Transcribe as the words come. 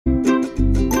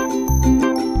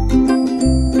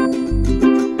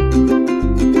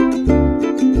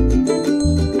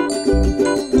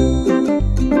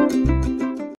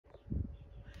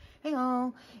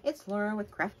Laura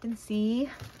with Craft and See.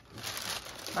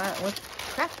 With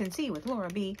Craft and See with Laura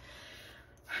B.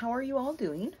 How are you all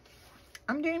doing?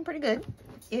 I'm doing pretty good.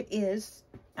 It is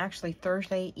actually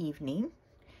Thursday evening,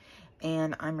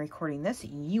 and I'm recording this.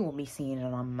 You will be seeing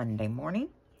it on Monday morning.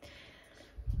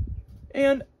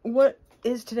 And what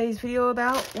is today's video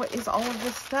about? What is all of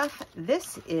this stuff?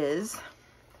 This is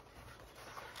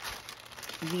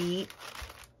the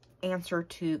answer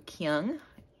to Kyung.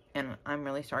 And I'm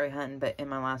really sorry, hun, but in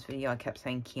my last video I kept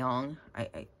saying Kyung.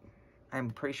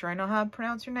 I'm pretty sure I know how to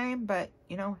pronounce your name, but,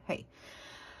 you know, hey,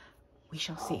 we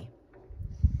shall see.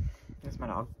 There's my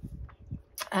dog.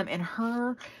 And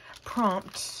her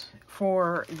prompt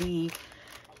for the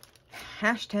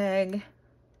hashtag,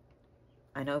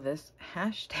 I know this,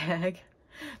 hashtag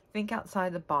Think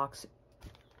Outside the Box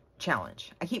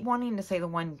Challenge. I keep wanting to say the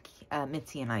one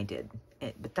Mitzi and I did,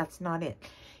 but that's not it.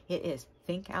 It is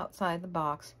Think Outside the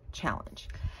Box Challenge.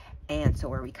 And so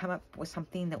where we come up with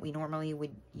something that we normally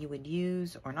you would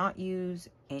use or not use,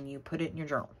 and you put it in your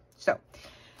journal. So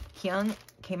Kyung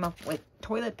came up with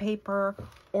toilet paper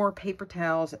or paper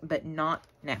towels, but not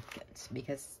napkins,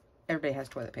 because everybody has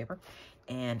toilet paper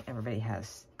and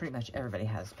pretty much everybody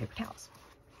has paper towels.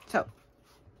 So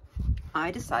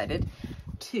I decided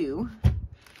to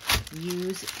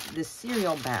use the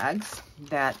cereal bags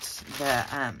that the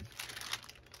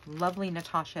lovely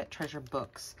Natasha at Treasure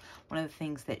Books, one of the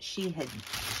things that she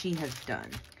has done.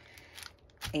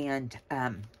 And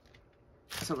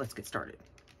so let's get started.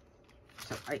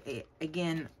 So I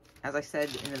again, as I said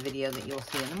in the video that you'll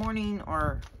see in the morning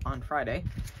or on Friday,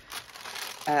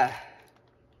 I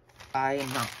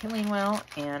am not feeling well,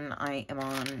 and I am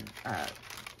on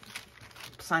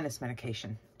sinus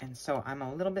medication, and so I'm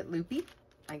a little bit loopy,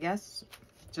 I guess.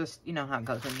 Just, you know how it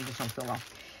goes when you just don't feel well.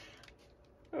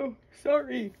 Oh,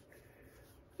 sorry.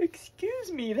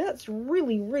 Excuse me, that's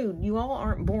really rude. You all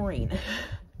aren't boring.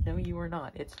 No, you are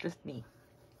not. It's just me.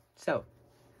 So,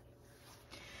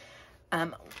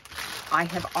 I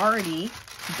have already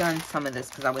done some of this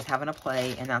because I was having a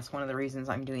play, and that's one of the reasons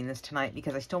I'm doing this tonight,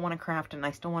 because I still want to craft and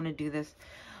I still want to do this,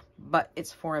 but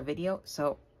it's for a video,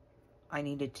 so I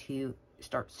needed to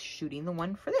start shooting the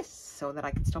one for this so that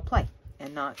I can still play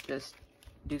and not just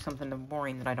do something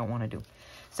boring that I don't want to do.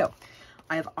 So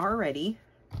I have already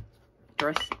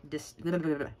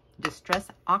distress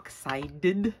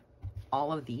oxided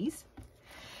all of these,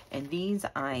 and these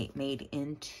I made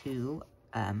into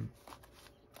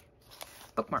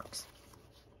bookmarks.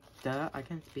 Duh, I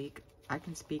can speak.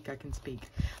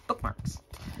 Bookmarks.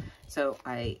 So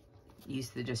I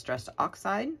use the distress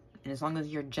oxide, and as long as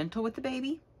you're gentle with the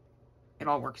baby, it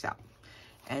all works out.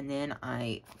 And then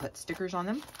I put stickers on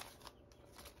them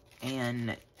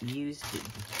and used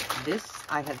this.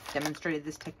 I have demonstrated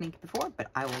this technique before, but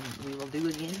we will do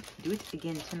it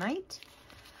again tonight.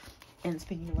 And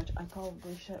speaking of which, I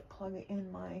probably should plug it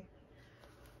in my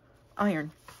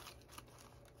iron.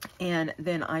 And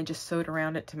then I just sewed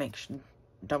around it to make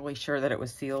doubly sure that it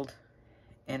was sealed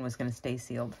and was going to stay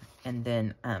sealed. And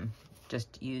then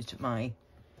just used my,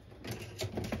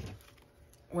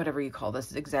 whatever you call this,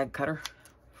 zigzag cutter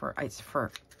for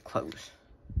clothes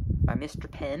by Mr.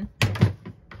 Pen.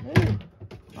 Ooh,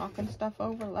 knocking stuff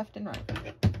over left and right.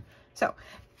 So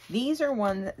these are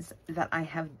ones that I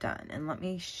have done, and let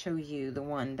me show you the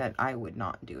one that I would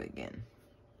not do again,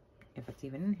 if it's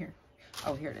even in here.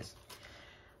 Oh, here it is.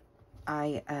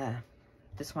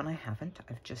 This one I haven't.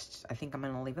 I think I'm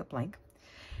going to leave it blank.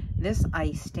 This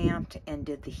I stamped and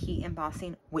did the heat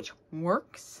embossing, which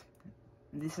works.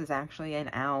 This is actually an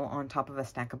owl on top of a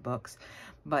stack of books,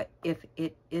 but if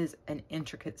it is an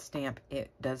intricate stamp,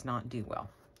 it does not do well.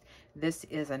 This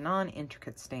is a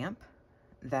non-intricate stamp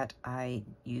that I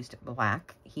used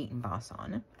black heat emboss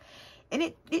on,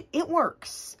 and it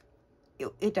works.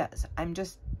 It does. I'm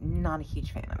just not a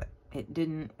huge fan of it. It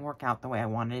didn't work out the way I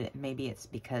wanted it. Maybe it's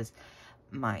because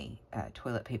my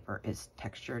toilet paper is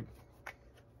textured.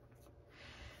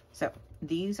 So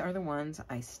these are the ones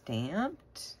I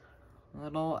stamped.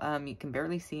 Little, you can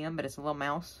barely see him, but it's a little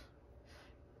mouse.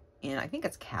 And I think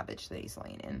it's cabbage that he's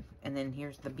laying in. And then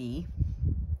here's the bee.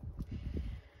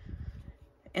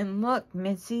 And look,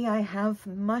 Mitzi, I have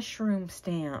mushroom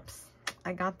stamps.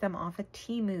 I got them off of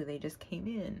Temu. They just came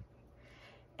in.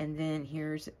 And then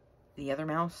here's the other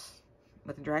mouse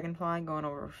with a dragonfly going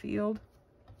over a field.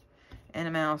 And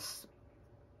a mouse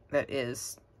that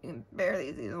is, you can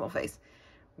barely see his little face,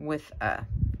 with a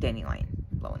dandelion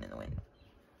blowing in the wind.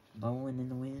 Blowing in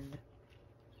the wind.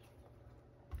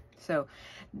 So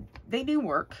they do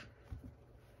work.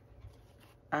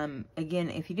 Again,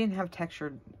 if you didn't have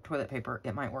textured toilet paper,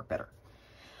 it might work better.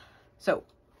 So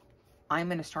I'm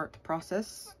going to start the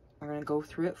process we're going to go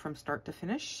through it from start to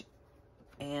finish,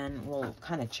 and we'll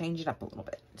kind of change it up a little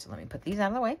bit. So let me put these out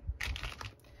of the way.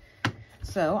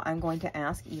 So I'm going to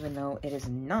ask, even though it is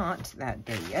not that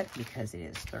day yet, because it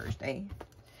is Thursday,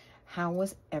 how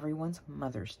was everyone's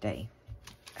Mother's Day?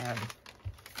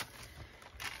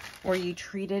 Were you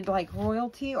treated like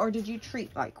royalty, or did you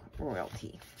treat like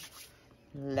royalty?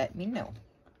 Let me know.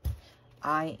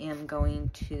 I am going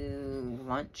to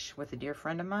lunch with a dear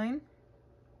friend of mine,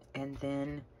 and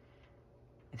then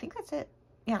I think that's it.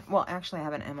 Yeah, well, actually I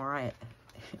have an MRI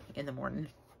in the morning.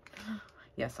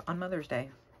 Yes, on Mother's Day.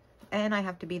 And I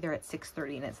have to be there at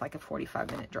 6:30, and it's like a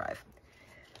 45-minute drive.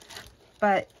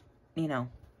 But, you know,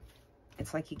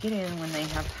 it's like you get in when they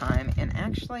have time. And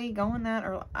actually, going that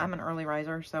early, I'm an early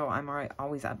riser, so I'm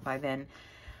always up by then.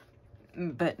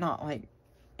 But not like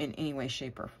in any way,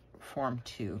 shape, or form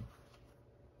to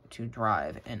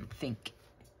drive and think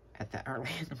at that early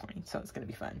in the morning. So it's going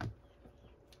to be fun.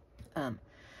 What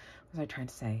was I trying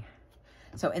to say?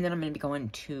 So, and then I'm going to be going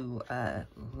to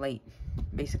late,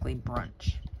 basically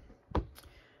brunch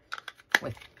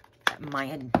with my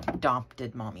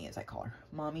adopted mommy, as I call her.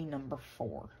 Mommy number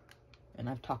 4. And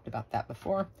I've talked about that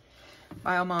before.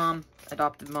 Bio mom,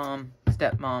 adopted mom,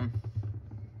 stepmom,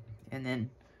 and then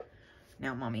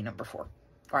now mommy number 4.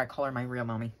 Or I call her my real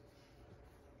mommy.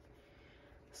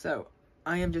 So,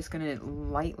 I am just going to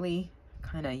lightly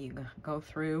kind of go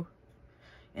through.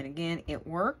 And again, it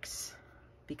works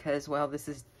because, well, this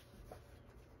is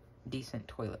decent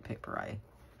toilet paper.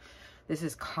 This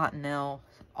is Cottonelle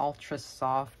Ultra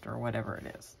Soft or whatever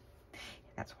it is.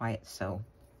 That's why it's so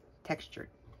textured.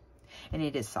 And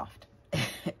it is soft.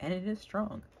 And it is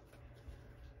strong.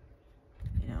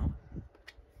 You know.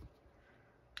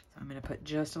 So I'm going to put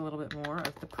just a little bit more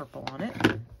of the purple on it.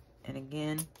 And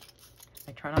again,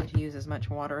 I try not to use as much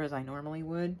water as I normally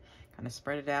would. Kind of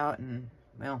spread it out, and,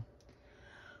 well,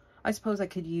 I suppose I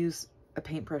could use a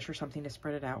paintbrush or something to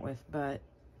spread it out with, but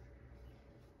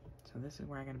so this is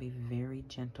where I'm going to be very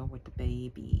gentle with the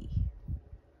baby,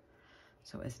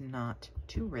 so as not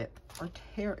to rip or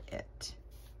tear it.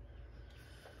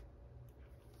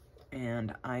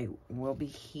 And I will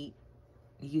be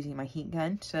using my heat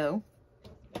gun. So,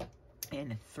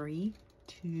 in 3,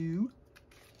 2.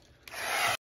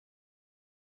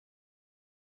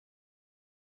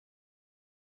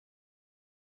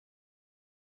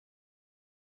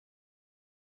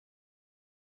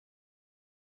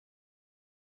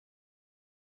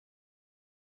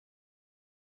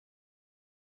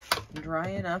 Dry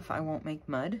enough, I won't make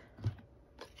mud.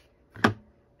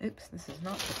 Oops, this is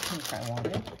not the pink I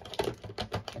wanted.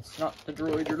 It's not the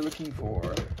droid you're looking for.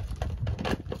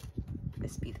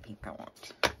 This be the pink I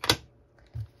want.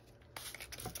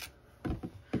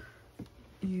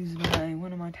 Use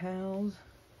one of my towels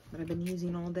that I've been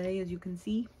using all day, as you can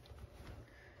see.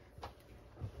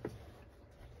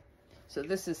 So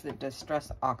this is the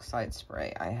Distress Oxide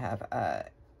Spray. I have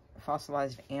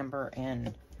fossilized amber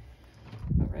and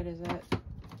what red is that?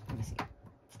 Let me see.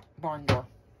 Barn Door.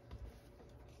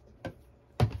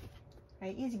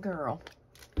 Hey, easy girl.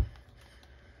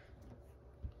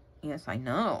 Yes, I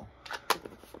know.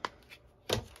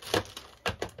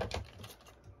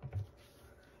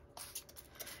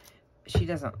 She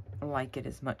doesn't like it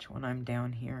as much when I'm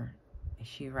down here.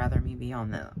 She'd rather me be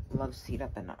on the love seat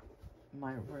up in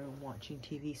my room watching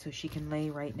TV so she can lay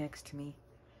right next to me.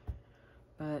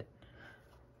 But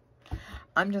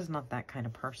I'm just not that kind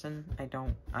of person.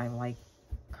 I like,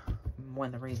 one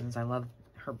of the reasons I love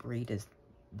her breed is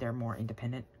they're more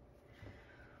independent.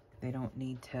 They don't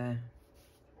need to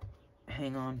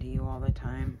hang on to you all the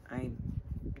time. I'm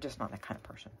just not that kind of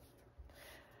person.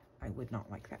 I would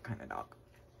not like that kind of dog.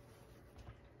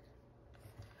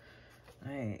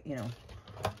 I, you know,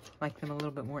 like them a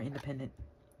little bit more independent.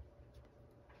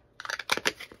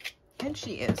 And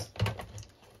she is.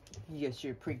 Yes,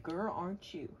 you're a pretty girl,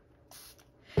 aren't you?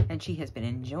 And she has been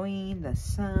enjoying the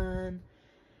sun.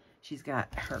 She's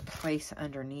got her place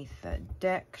underneath the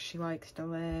deck she likes to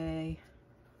lay.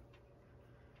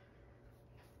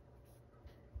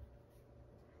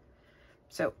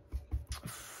 So,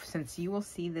 since you will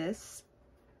see this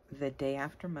the day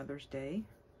after Mother's Day,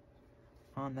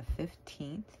 on the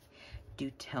 15th,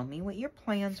 do tell me what your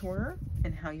plans were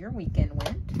and how your weekend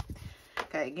went.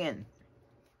 Okay, again.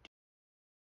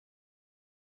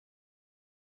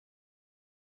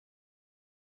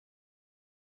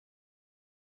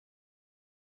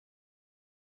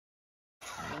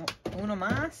 Uno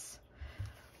más.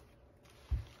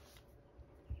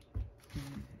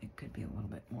 It could be a little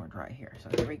bit more dry here, so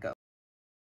here we go.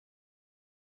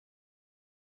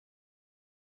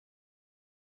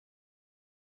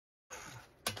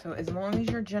 So as long as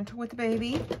you're gentle with the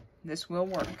baby, this will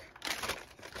work.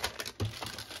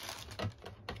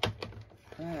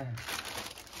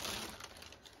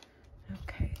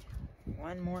 Okay,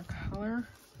 one more color.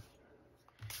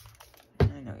 I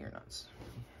know you're nuts.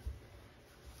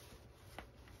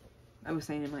 I was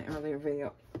saying in my earlier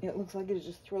video, it looks like it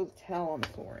just throws the towel on the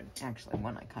floor, and actually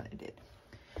one I kind of did.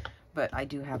 But I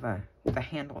do have the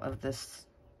handle of this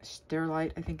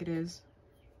Sterilite, I think it is,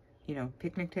 you know,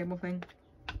 picnic table thing,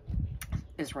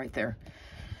 is right there.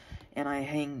 And I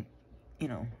hang, you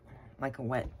know, like a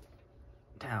wet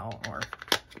towel or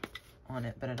on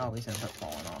it, but it always ends up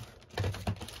falling off.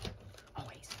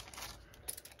 Always.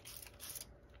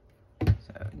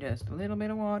 So just a little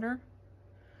bit of water.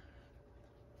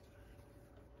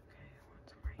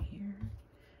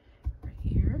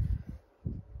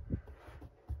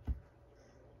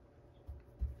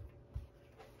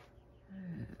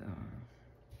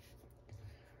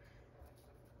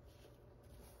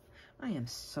 I am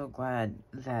so glad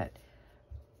that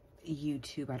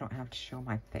YouTube, I don't have to show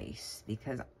my face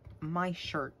because my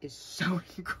shirt is so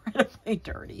incredibly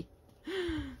dirty.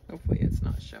 Hopefully it's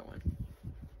not showing.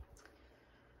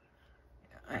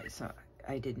 Alright, so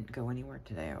I didn't go anywhere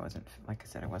today. I wasn't, like I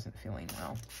said, I wasn't feeling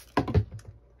well.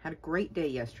 Had a great day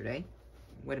yesterday.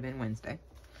 Would have been Wednesday.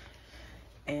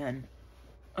 And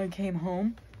I came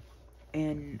home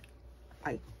and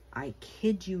I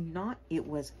kid you not, it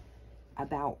was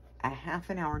about a half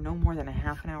an hour, no more than a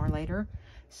half an hour later,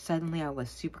 suddenly I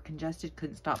was super congested,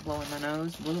 couldn't stop blowing my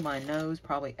nose, blew my nose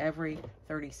probably every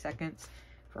 30 seconds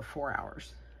for 4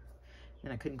 hours.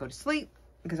 Then I couldn't go to sleep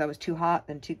because I was too hot,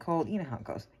 then too cold. You know how it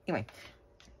goes. Anyway.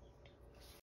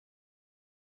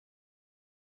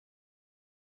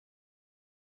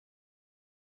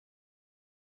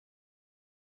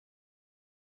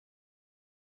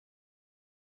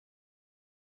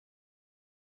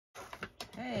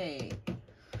 Hey.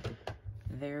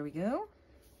 There we go.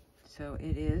 So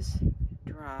it is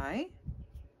dry.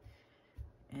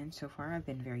 And so far I've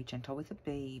been very gentle with the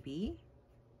baby.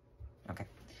 Okay.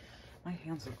 My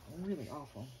hands look really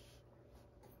awful.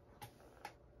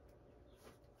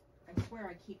 I swear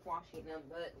I keep washing them,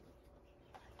 but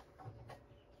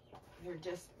they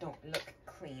just don't look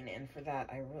clean. And for that,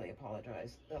 I really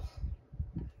apologize. Ugh.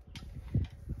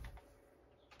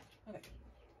 Okay.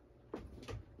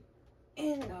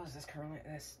 In goes this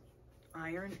this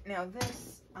iron. Now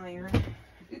this iron,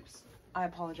 oops, I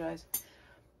apologize.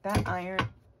 That iron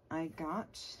I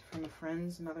got from a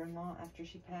friend's mother-in-law after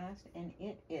she passed, and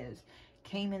it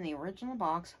came in the original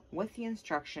box with the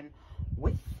instruction,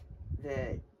 with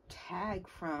the tag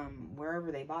from wherever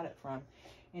they bought it from,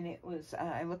 and it was,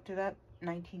 I looked it up,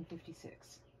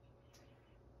 1956.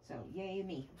 So yay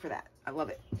me for that. I love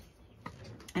it.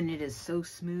 And it is so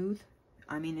smooth.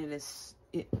 I mean,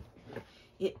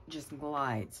 it just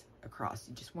glides across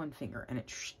just one finger, and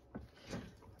it's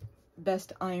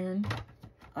best iron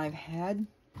I've had.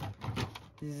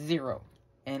 Zero,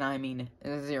 and I mean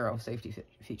 0 safety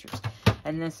features.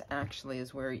 And this actually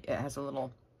is where it has a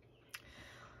little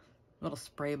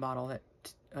spray bottle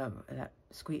that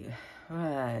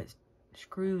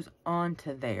screws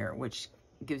onto there, which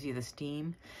gives you the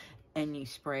steam, and you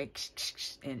spray,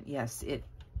 and yes,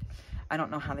 I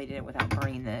don't know how they did it without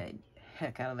burning the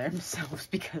heck out of themselves,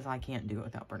 because I can't do it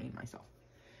without burning myself.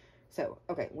 So,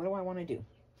 okay, what do I want to do?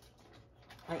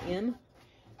 I am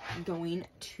going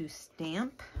to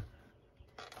stamp,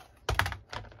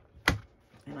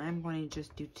 and I'm going to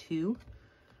just do 2.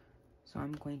 So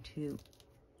I'm going to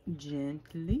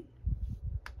gently,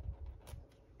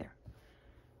 there,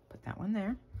 put that one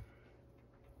there,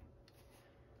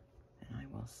 and I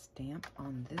will stamp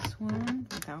on this one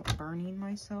without burning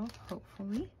myself,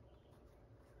 hopefully,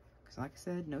 because like I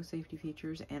said, no safety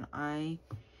features. And I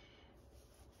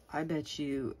bet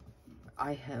you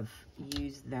I have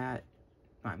used that,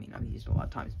 I mean, I've used it a lot of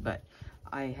times, but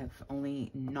I have only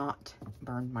not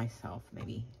burned myself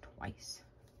maybe twice.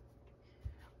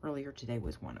 Earlier today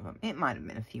was one of them. It might have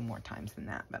been a few more times than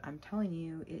that, but I'm telling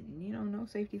you, you know, no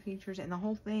safety features, and the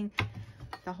whole thing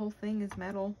is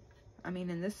metal. I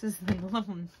mean, and this is the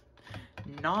little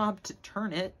knob to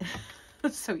turn it.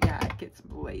 So yeah, it gets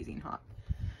blazing hot.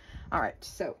 All right,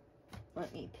 so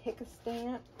let me pick a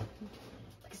stamp.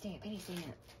 Pick a stamp, any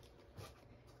stamp.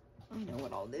 I know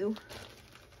what I'll do.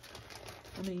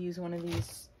 I'm going to use one of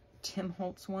these Tim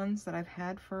Holtz ones that I've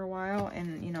had for a while,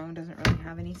 and, you know, it doesn't really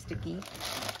have any sticky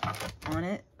on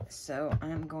it. So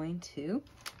I'm going to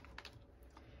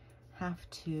have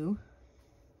to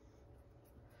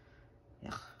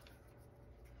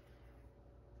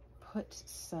put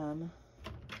some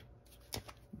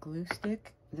glue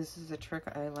stick. This is a trick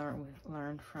I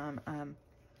learned from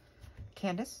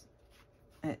Candace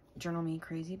at Journal Me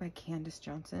Crazy by Candace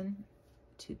Johnson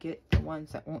to get the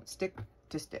ones that won't stick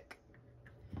to stick.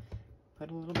 Put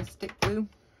a little bit of stick glue.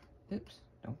 Oops,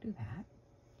 don't do that.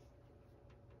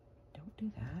 Don't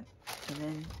do that. And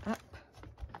then up.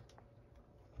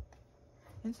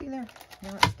 And see there,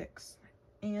 now it sticks.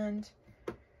 And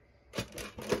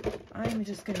I'm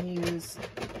just going to use,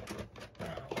 oh,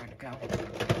 where'd it go?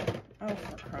 Oh,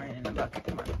 for crying in a bucket,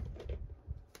 come on.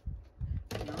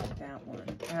 Not that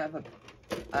one. I have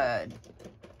a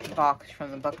box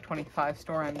from the $1.25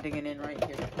 store I'm digging in right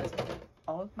here because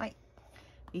all of my,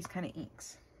 these kind of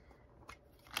inks,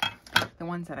 the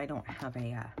ones that I don't have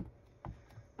a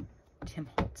Tim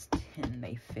Holtz tin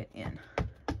they fit in.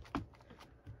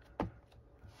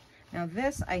 Now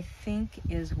this, I think,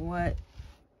 is what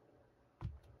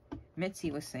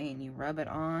Mitzi was saying. You rub it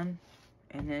on,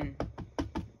 and then,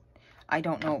 I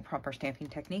don't know proper stamping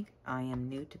technique. I am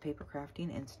new to paper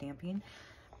crafting and stamping.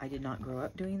 I did not grow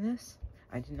up doing this.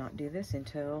 I did not do this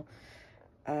until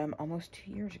almost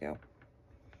 2 years ago.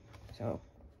 So,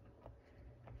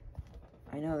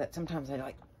 I know that sometimes I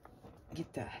like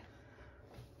get the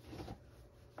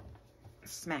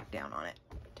smack down on it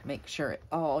to make sure it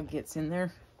all gets in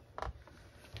there.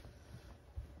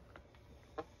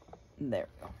 There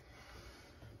we go.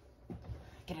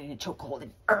 Get it in a chokehold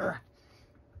and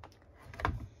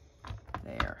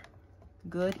there.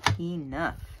 Good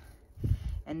enough.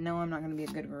 And no, I'm not going to be a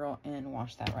good girl and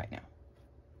wash that right now.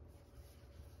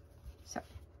 So,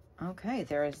 okay,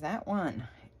 there is that one.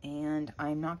 And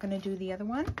I'm not going to do the other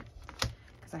one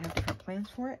because I have different plans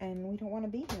for it, and we don't want to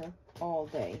be here all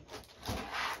day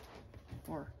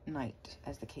or night,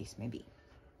 as the case may be.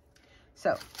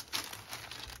 So,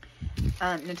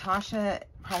 Natasha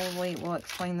probably will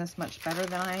explain this much better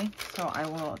than I, so I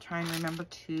will try and remember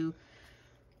to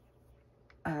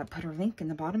put her link in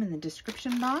the bottom in the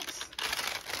description box.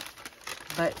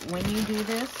 But when you do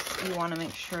this, you want to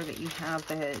make sure that you have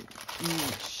the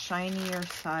shinier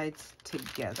sides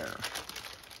together.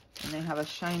 And they have a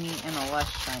shiny and a less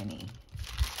shiny.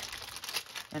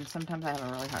 And sometimes I have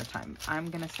a really hard time. I'm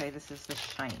going to say this is the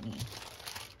shiny.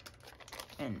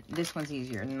 And this one's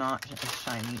easier, not as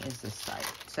shiny as this side.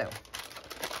 So,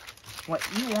 what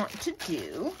you want to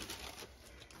do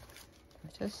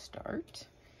to start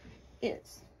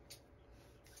is,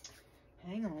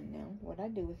 hang on now, what I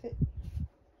do with it.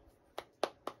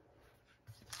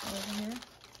 Is it over here?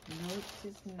 No, it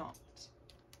is not.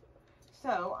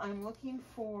 So, I'm looking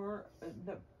for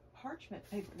the parchment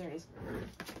paper, there it is,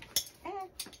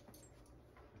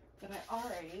 that I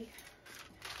already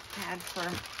had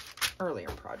for earlier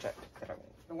project that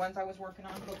the ones I was working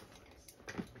on.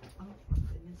 Oh, for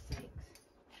goodness sakes.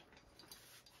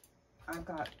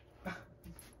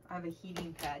 I have a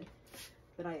heating pad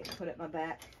that I put at my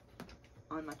back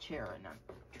on my chair, and I'm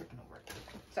tripping over it.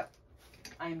 So,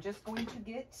 I'm just going to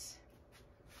get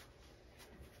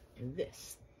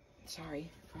this.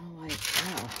 Sorry. Oh, like,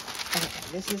 wow.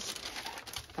 Okay, this is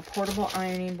a portable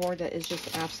ironing board that is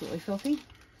just absolutely filthy.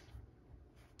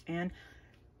 And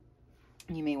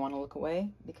you may want to look away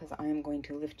because I am going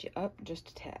to lift you up just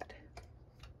a tad.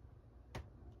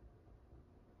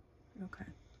 Okay.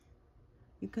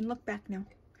 You can look back now.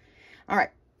 All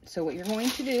right. So what you're going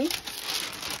to do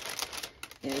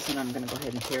is, and I'm going to go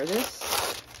ahead and tear this.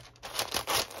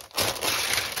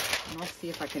 And I'll see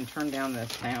if I can turn down the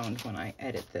sound when I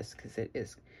edit this because it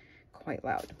is quite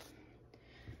loud.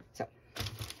 So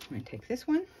I'm going to take this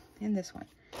one and this one.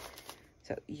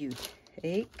 So you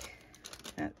take,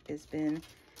 that has been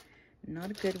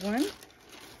not a good one.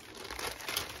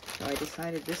 So I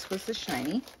decided this was the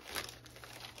shiny.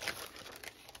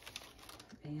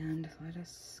 And let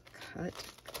us cut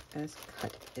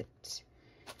it.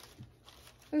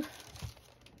 Ooh,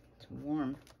 it's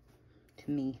warm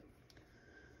to me.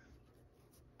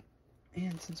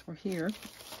 And since we're here,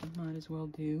 I might as well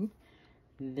do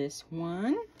this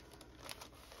one.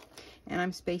 And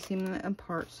I'm spacing them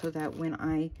apart so that when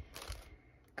I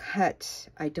cut,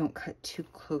 I don't cut too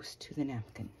close to the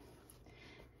napkin.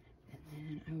 And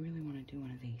then I really want to do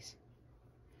one of these.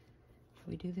 Should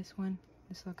we do this one?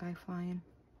 This little guy flying?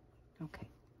 Okay,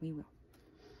 we will.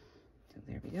 So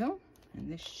there we go.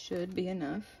 And this should be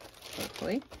enough,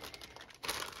 hopefully.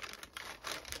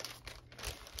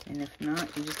 And if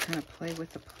not, you just kind of play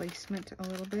with the placement a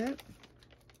little bit.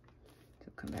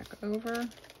 So come back over.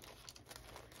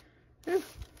 Ooh.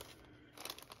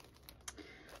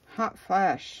 Hot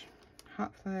flash.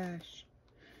 Hot flash.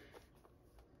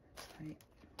 Right.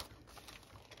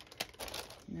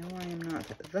 No, I am not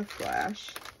the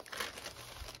Flash.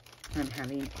 I'm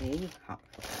having a hot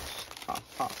flash.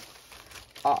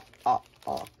 Hot,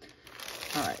 hot.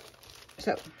 Alright.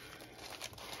 So,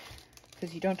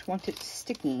 because you don't want it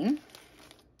sticking,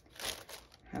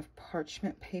 have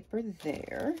parchment paper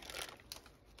there.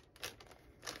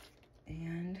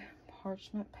 And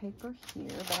parchment paper here,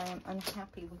 but I am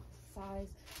unhappy with the size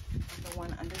of the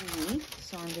one underneath,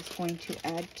 so I'm just going to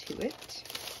add to it.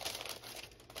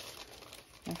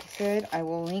 Like I said, I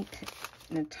will link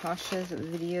Natasha's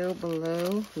video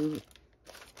below, who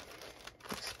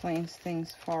explains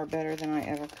things far better than I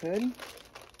ever could.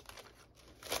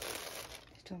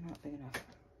 Still not big enough.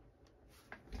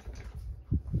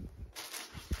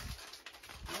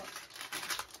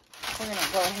 We're going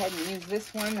to go ahead and use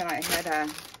this one that I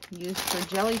had used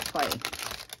for jelly clay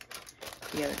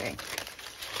the other day.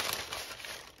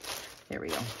 There we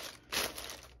go.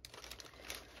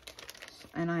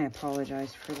 And I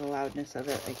apologize for the loudness of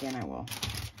it. Again, I will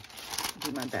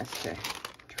do my best to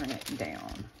turn it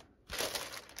down.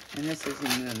 And this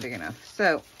isn't even big enough.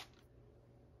 So,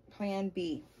 plan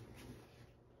B.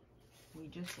 We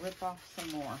just rip off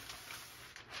some more.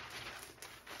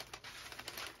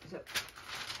 So,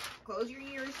 close your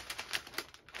ears.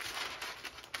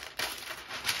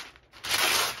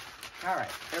 All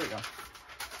right, there we go.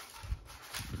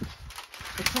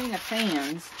 Between the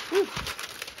fans. Whew.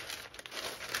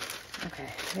 Okay,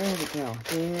 there we go.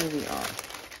 There we are.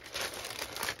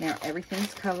 Now,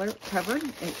 everything's covered.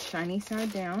 It's shiny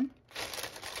side down.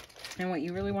 And what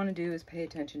you really want to do is pay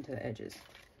attention to the edges.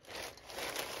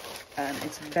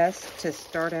 It's best to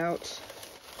start out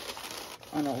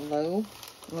on a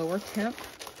lower temp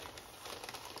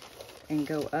and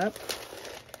go up,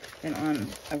 and on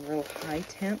a real high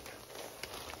temp.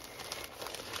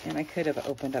 And I could have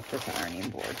opened up this ironing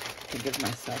board to give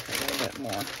myself a little bit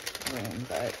more room,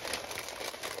 but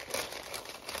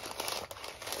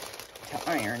to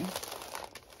iron.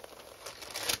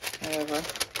 However,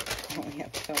 I only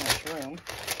have so much room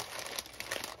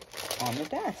on the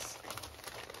desk.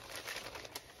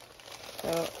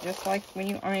 So just like when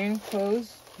you iron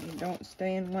clothes, you don't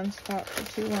stay in one spot for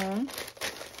too long.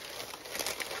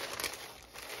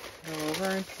 Go over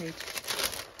and pay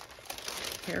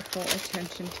careful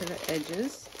attention to the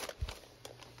edges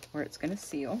where it's going to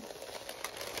seal.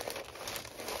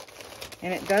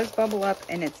 And it does bubble up,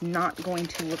 and it's not going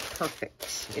to look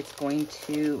perfect. It's going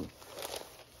to,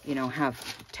 you know, have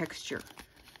texture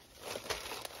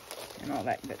and all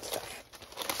that good stuff.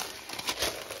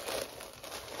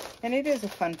 And it is a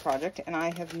fun project, and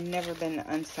I have never been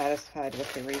unsatisfied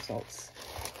with the results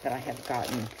that I have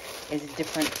gotten, as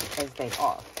different as they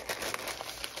are.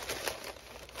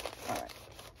 Alright.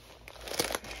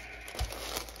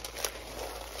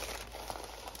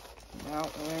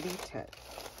 About ready to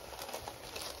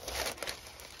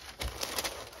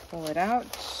pull it out.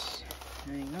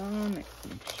 Hang on, make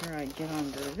sure I get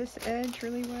onto this edge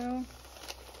really well.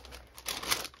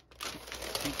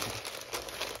 Okay.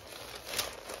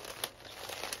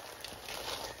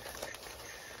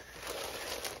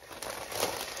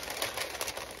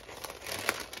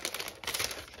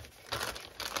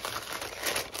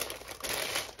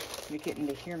 You're getting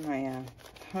to hear my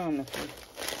hum,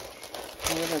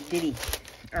 a little ditty.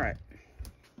 All right,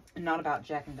 not about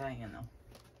Jack and Diane though.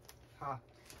 Ha.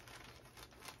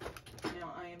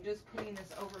 Now I am just putting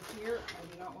this over here.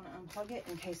 I do not want to unplug it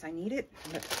in case I need it,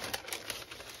 but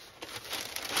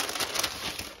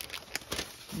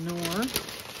nor.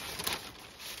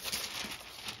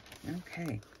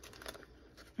 Okay.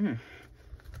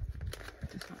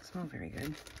 Does not smell very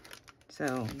good.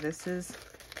 So this is,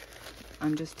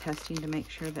 I'm just testing to make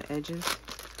sure the edges. I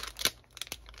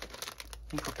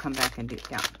think I'll come back and do,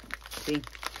 yeah. See,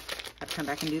 I've come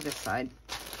back and do this side,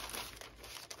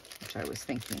 which I was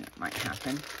thinking might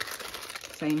happen.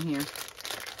 Same here.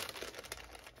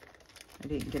 I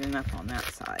didn't get enough on that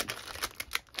side.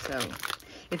 So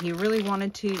if you really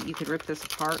wanted to, you could rip this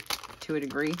apart to a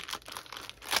degree.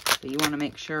 But you want to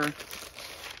make sure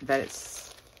that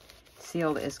it's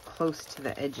sealed as close to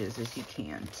the edges as you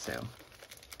can. So,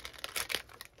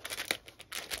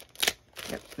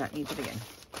 yep, that needs it again.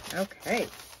 Okay.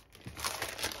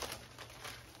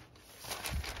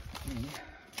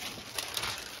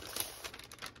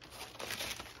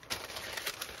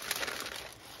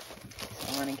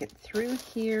 So I want to get through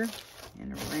here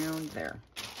and around there.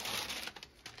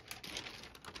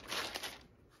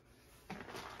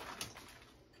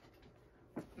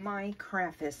 My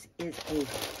Krampus is a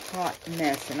hot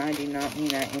mess, and I do not mean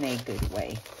that in a good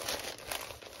way.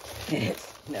 It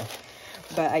is, no.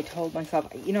 But I told myself,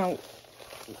 you know,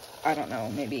 I don't know,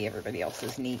 maybe everybody else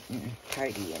is neat and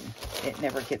tidy and it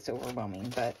never gets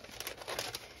overwhelming, but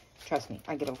trust me,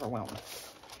 I get overwhelmed.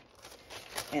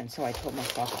 And so I told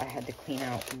myself I had to clean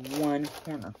out one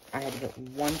corner. I had to get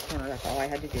one corner. That's all I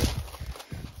had to do.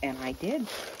 And I did.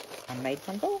 I made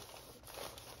one go.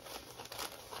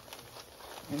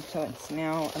 And so it's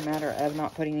now a matter of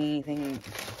not putting anything,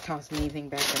 tossing anything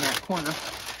back in that corner.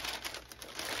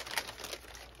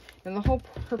 And the whole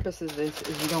purpose of this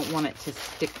is you don't want it to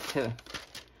stick to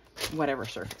whatever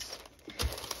surface.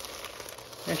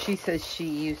 Now she says she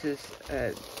uses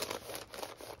a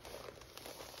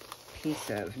piece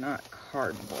of, not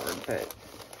cardboard, but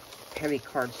heavy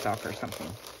cardstock or something.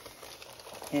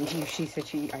 And she said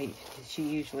she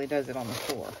usually does it on the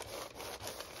floor.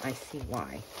 I see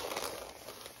why.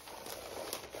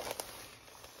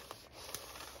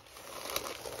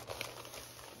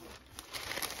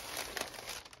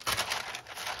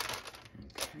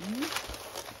 Okay.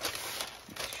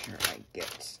 Make sure I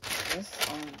get this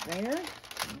on there.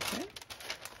 Okay.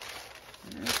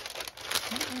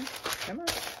 Come on.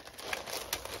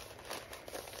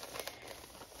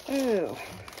 Oh.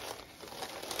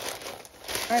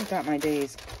 I've got my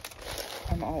days.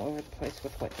 I'm all over the place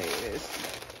with what day it is.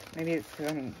 Maybe it's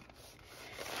because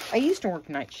I used to work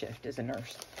night shift as a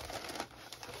nurse.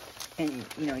 And,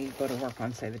 you know, you'd go to work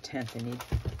on, say, the 10th, and you'd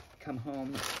come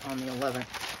home on the 11th.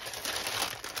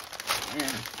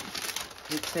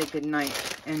 And you'd say good night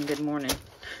and good morning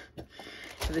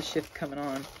to the shift coming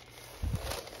on.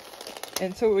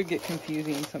 And so it would get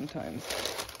confusing sometimes.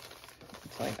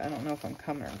 It's like, I don't know if I'm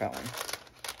coming or going.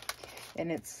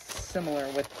 And it's similar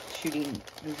with shooting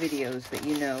videos that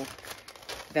you know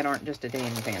that aren't just a day in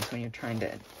advance when you're trying to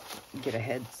get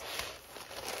ahead.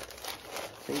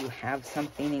 So you have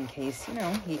something in case, you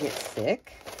know, you get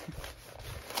sick.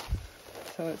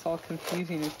 So it's all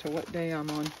confusing as to what day I'm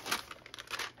on.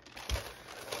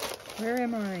 Where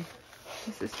am I?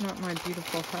 This is not my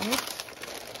beautiful house.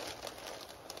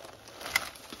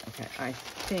 Okay, I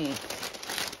think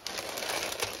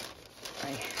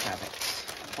I have it.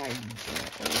 I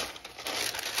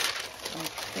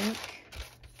think.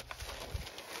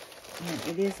 Man,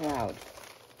 it is loud.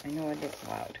 I know it is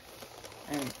loud.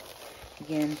 And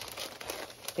again,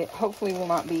 it hopefully will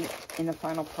not be in the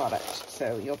final product.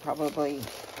 So you'll probably,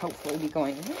 hopefully be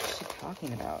going, what is she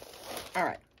talking about? All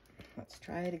right, let's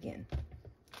try it again.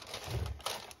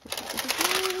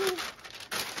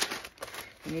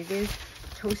 And it is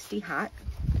toasty hot.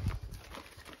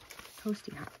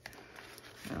 Toasty hot.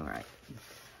 All right.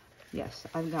 Yes,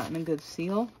 I've gotten a good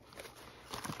seal.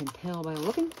 I can tell by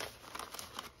looking.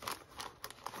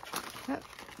 Yep,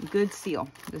 good seal.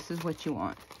 This is what you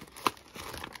want.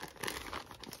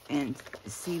 And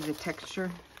see the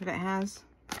texture that it has?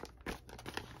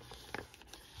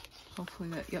 Hopefully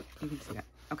that, yep, you can see that.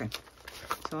 Okay,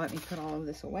 so let me put all of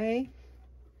this away.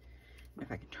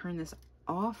 If I can turn this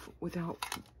off without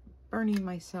burning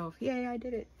myself. Yay, I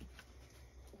did it.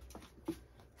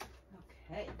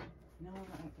 Okay, now I'm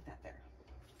gonna put that there.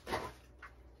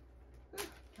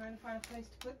 Trying to find a place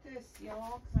to put this,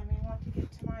 y'all, because I may want to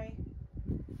get to my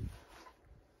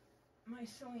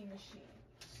sewing machine.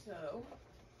 So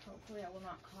hopefully I will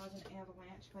not cause an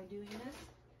avalanche by doing this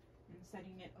and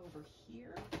setting it over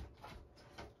here.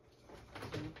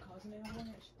 Don't cause an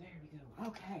avalanche. There we go.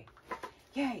 Okay.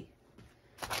 Yay.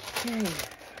 Yay.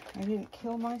 I didn't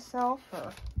kill myself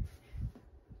or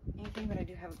anything, but I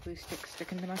do have a glue stick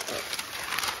sticking to my foot.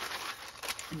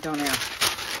 And don't ask.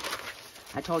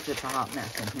 I told you it's a hot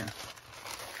mess in here.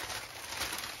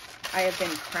 I have been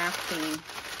crafting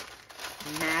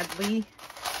madly.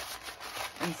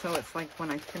 And so it's like when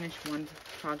I finish one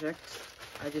project,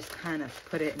 I just kind of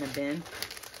put it in a bin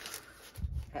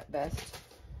at best.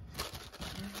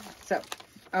 So,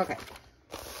 okay.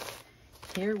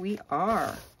 Here we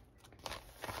are.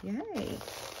 Yay.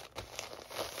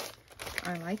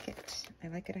 I like it. I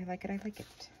like it. I like it. I like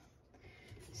it.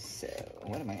 So,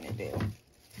 what am I going to do?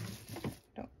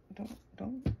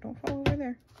 Don't fall over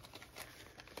there.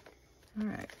 All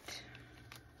right.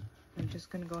 I'm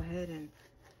just going to go ahead and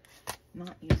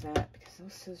not use that because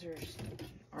those scissors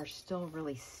are still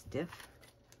really stiff.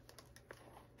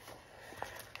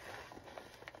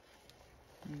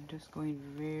 I'm just going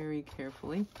very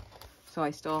carefully. So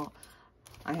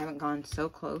I haven't gone so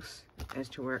close as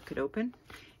to where it could open,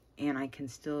 and I can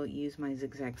still use my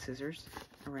zigzag scissors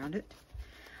around it.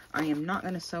 I am not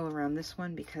going to sew around this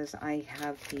one because I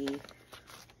have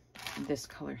this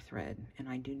color thread, and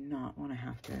I do not want to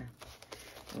have to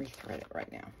rethread it right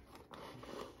now.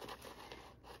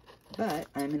 But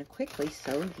I'm going to quickly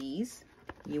sew these.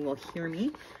 You will hear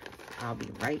me. I'll be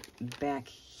right back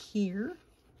here.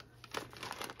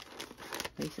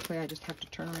 Basically, I just have to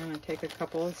turn around and take a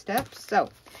couple of steps. So,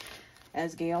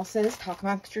 As Gail says, talk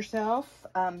amongst yourself.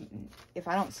 If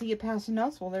I don't see you passing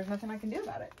notes, well, there's nothing I can do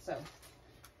about it. So,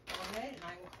 go ahead, and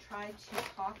I will try to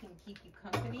talk and keep you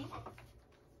company.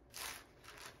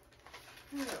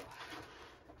 Whew.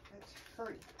 Let's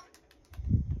hurry.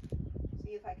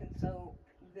 See if I can sew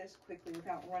this quickly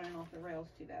without running off the rails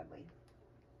too badly.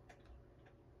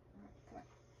 Come on.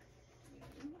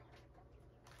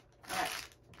 Alright,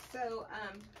 so,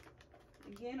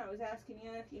 again, I was asking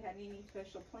you if you had any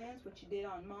special plans, what you did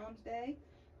on Mom's Day.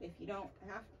 If you don't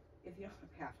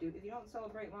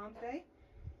celebrate Mom's Day,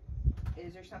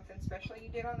 is there something special you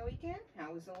did on the weekend?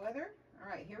 How was the weather?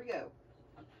 Alright, here we go.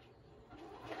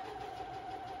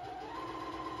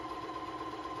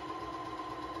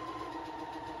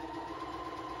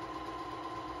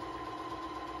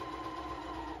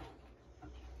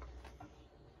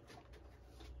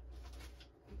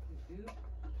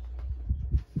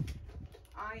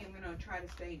 I am going to try to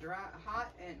stay dry,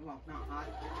 hot, and, well, not hot,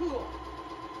 cool,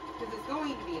 because it's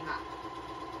going to be hot.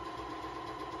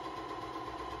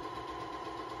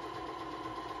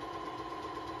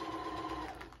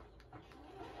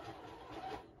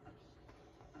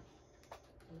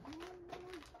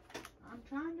 I'm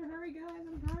trying to hurry, guys,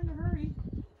 I'm trying to hurry.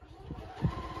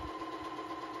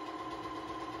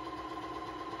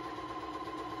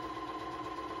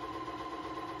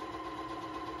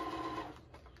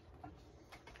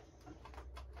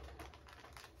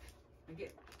 I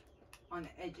get on the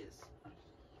edges.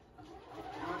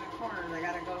 On the corners, I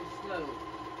gotta go slow.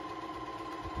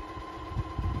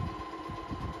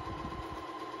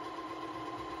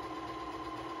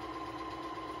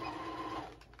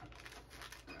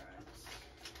 Alright.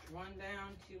 One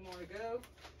down, 2 more to go.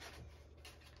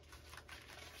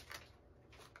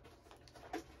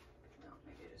 No,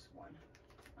 maybe just one.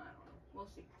 I don't know. We'll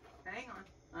see. Hang on.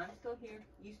 I'm still here.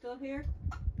 You still here?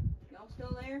 Y'all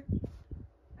still there?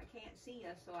 Can't see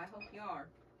us, so I hope you are.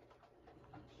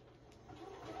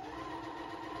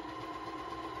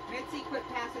 Mitzi, quit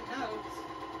passing notes.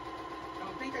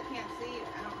 Don't think I can't see.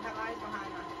 I don't have eyes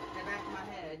behind the back of my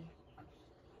head.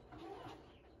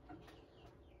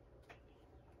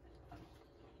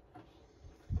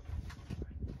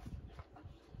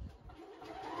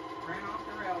 Ran off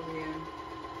the rails again.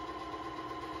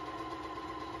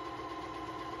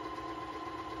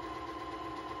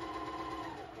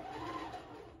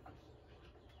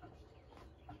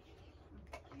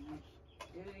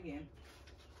 Do it again.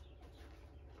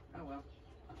 Oh well.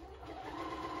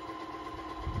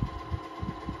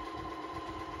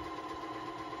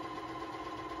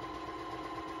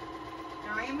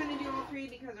 Now I am going to do all 3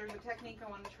 because there's a technique I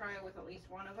want to try with at least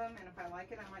one of them, and if I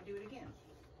like it, I might do it again.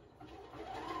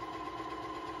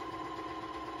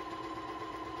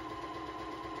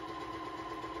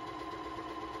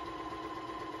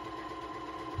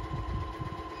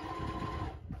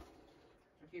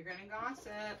 If you're going to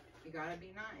gossip, you got to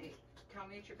be nice. Tell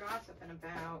me what you're gossiping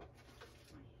about.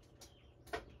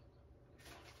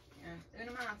 And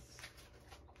una más.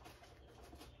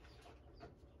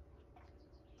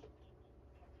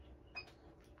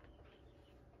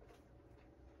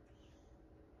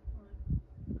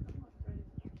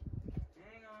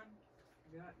 Hang on.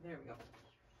 There we go.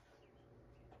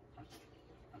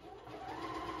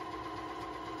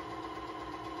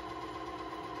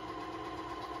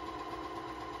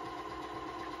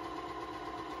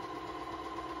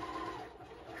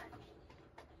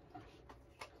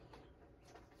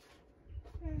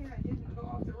 I didn't go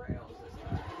off the rails this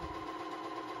time.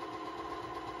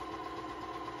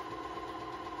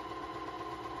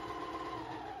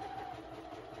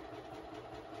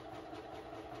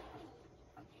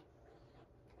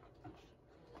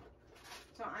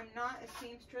 So I'm not a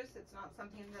seamstress. It's not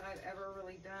something that I've ever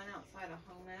really done outside of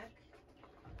home ec.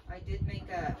 I did make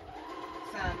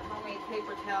some homemade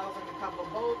paper towels and a couple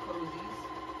bowl cozies.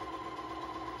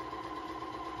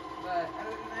 But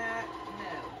other than that,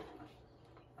 no.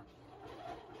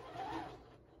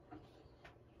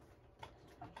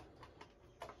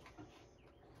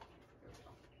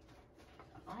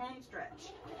 A home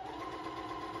stretch.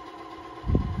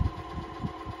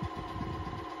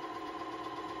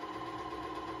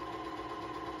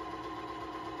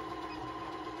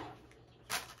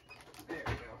 There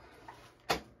we go.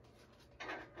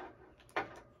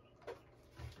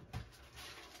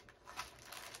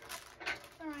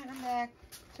 All right, I'm back.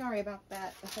 Sorry about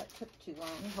that. That took too long.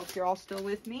 I hope you're all still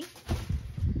with me.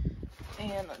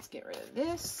 And let's get rid of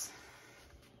this.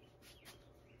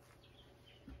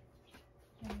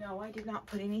 No, I did not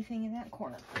put anything in that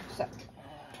corner. So,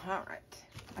 all right.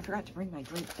 I forgot to bring my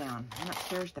drink down. I went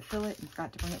upstairs to fill it and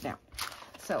forgot to bring it down.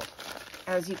 So,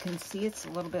 as you can see, it's a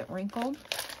little bit wrinkled.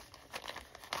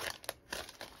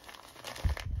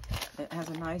 It has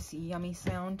a nice yummy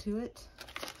sound to it,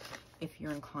 if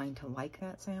you're inclined to like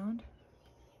that sound.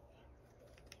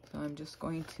 So I'm just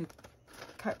going to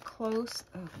cut close.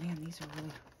 Oh man, these are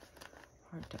really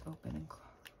hard to open and close.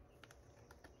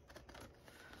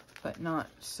 But not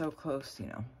so close, you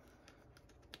know.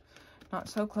 Not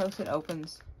so close it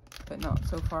opens, but not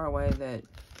so far away that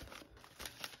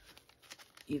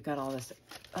you've got all this.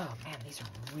 Oh man, these are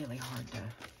really hard to.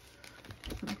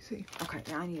 Let me see. Okay,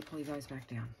 now I need to pull you guys back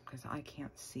down because I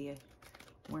can't see it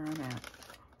where I'm at.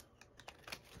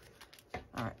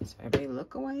 All right, so everybody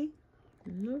look away.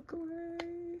 Look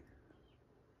away.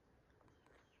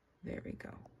 There we go.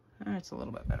 That's a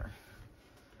little bit better.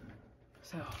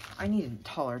 So I need a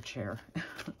taller chair.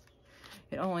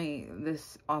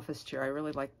 This office chair, I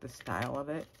really like the style of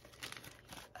it,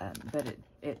 but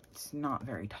it's not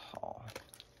very tall.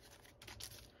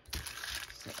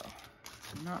 So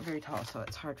not very tall, so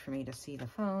it's hard for me to see the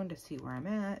phone, to see where I'm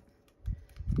at.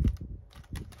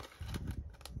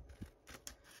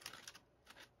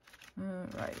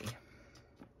 Alrighty.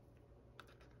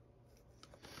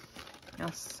 Now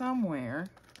somewhere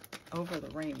over the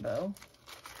rainbow,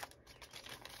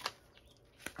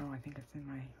 oh, I think it's in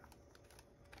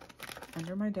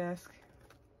under my desk,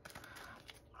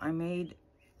 I made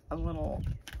a little,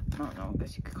 I don't know, I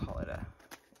guess you could call it a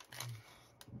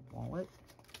wallet.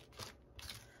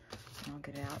 I'll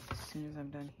get it out as soon as I'm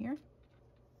done here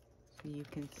so you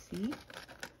can see.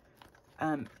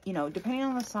 You know, depending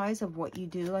on the size of what you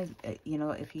do, like, you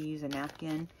know, if you use a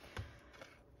napkin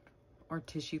or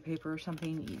tissue paper or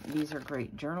something, these are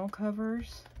great journal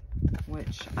covers,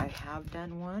 which I have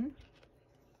done one.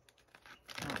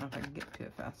 I don't know if I can get to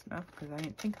it fast enough because I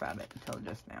didn't think about it until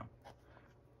just now.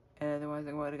 Otherwise,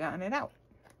 I would have gotten it out.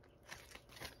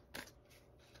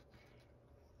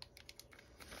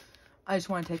 I just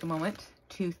want to take a moment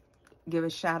to give a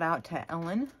shout out to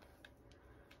Ellen.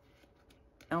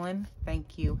 Ellen,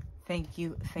 thank you. Thank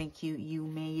you. Thank you. You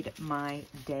made my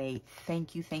day.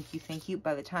 Thank you. Thank you. Thank you.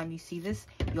 By the time you see this,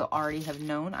 you'll already have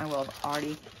known. I will have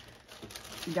already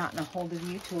gotten a hold of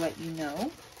you to let you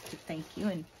know, to thank you,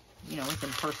 and you know, as in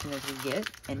person as we get,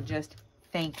 and just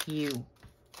thank you.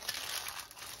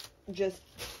 Just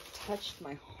touched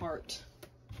my heart.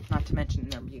 Not to mention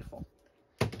they're beautiful.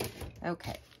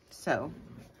 Okay, so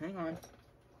hang on.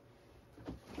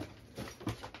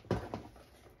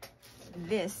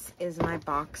 This is my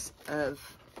box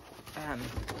of,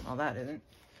 well, that isn't.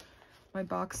 My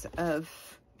box of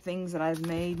things that I've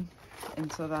made,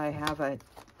 and so that I have a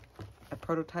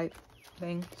prototype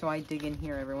thing. So I dig in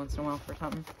here every once in a while for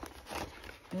something.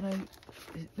 And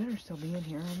it better still be in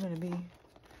here. I'm going to be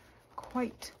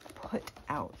quite put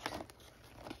out.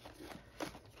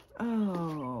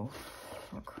 Oh,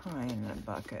 for crying in a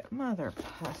bucket. Mother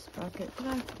pus bucket. Did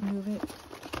I move it?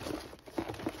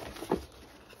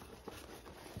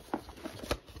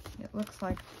 It looks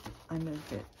like I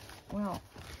moved it. Well,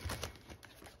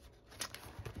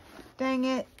 dang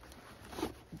it.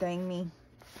 Dang me.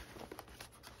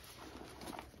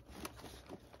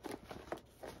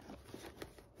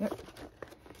 Yep.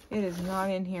 It is not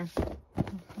in here.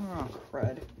 Oh,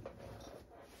 crud.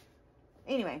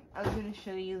 Anyway, I was going to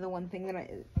show you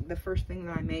the first thing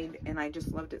that I made, and I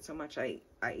just loved it so much, I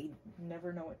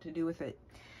never know what to do with it.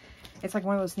 It's like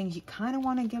one of those things you kind of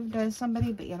want to give to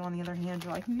somebody, but yet on the other hand,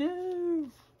 you're like, no,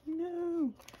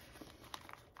 no.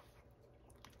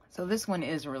 So this one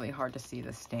is really hard to see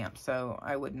the stamp, so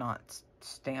I would not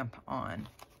stamp on.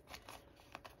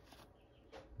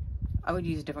 I would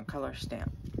use a different color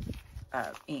stamp,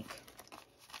 ink,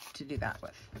 to do that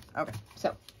with. Okay,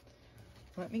 so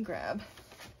let me grab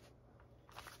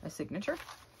a signature.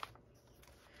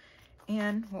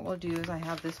 And what we'll do is I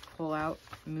have this pull out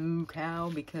moo cow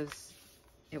because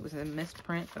it was a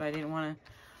misprint, but I didn't want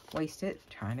to waste it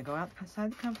trying to go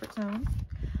outside the comfort zone.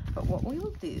 But what we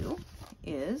will do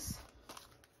is,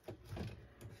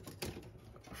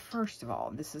 first of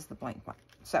all, this is the blank one.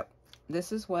 So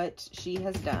this is what she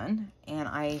has done, and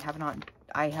I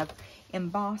have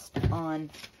embossed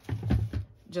on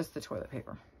just the toilet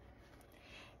paper.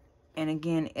 And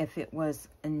again, if it was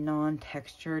a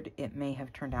non-textured, it may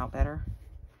have turned out better.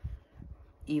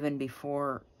 Even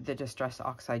before the Distress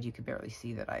Oxide, you could barely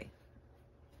see that I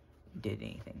did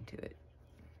anything to it.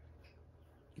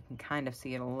 You can kind of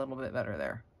see it a little bit better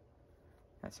there.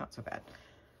 That's not so bad.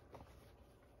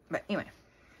 But anyway,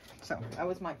 so that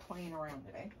was my playing around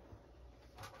today.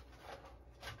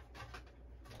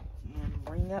 And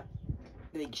bring up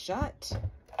Big Shot.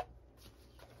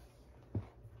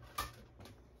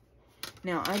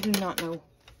 Now, I do not know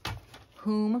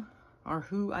whom or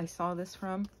who I saw this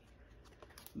from,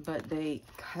 but they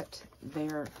cut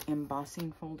their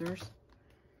embossing folders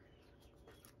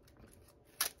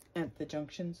at the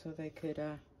junction so they could,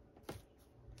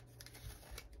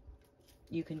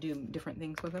 you can do different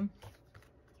things with them.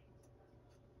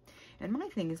 And my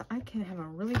thing is, I can have a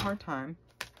really hard time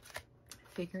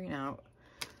figuring out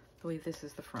the way this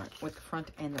is the front, what the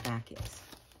front and the back is.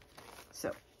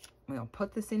 So we'll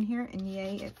put this in here, and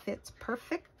yay, it fits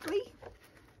perfectly.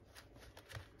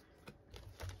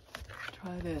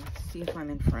 Try to see if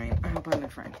I'm in frame. I hope I'm in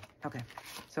frame. Okay,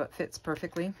 so it fits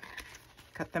perfectly.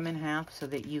 Cut them in half so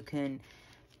that you can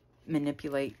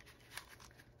manipulate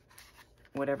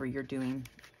whatever you're doing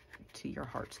to your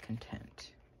heart's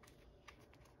content.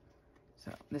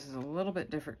 So this is a little bit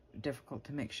difficult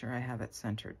to make sure I have it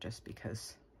centered, just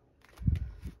because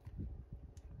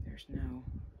there's no,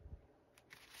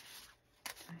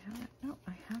 no,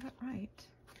 I have it right.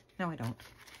 No, I don't.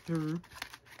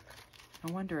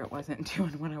 No wonder it wasn't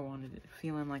doing what I wanted it,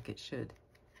 feeling like it should.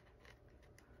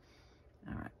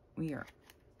 All right, we are,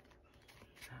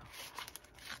 oh,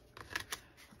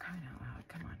 for crying out loud,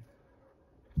 come on.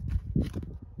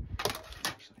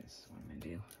 Actually, this is what I'm gonna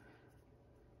do.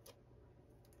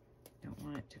 Don't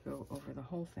want it to go over the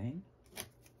whole thing,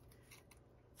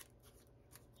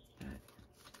 but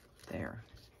there.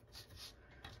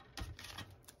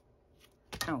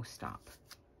 Oh, stop.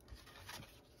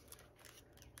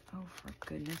 Oh, for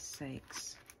goodness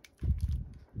sakes.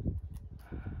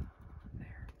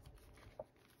 There.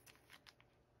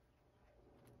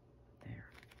 There.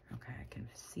 Okay, I can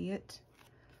see it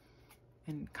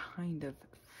and kind of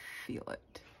feel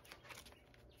it.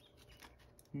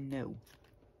 No.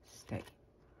 Stay.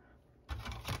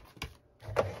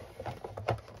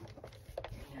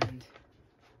 And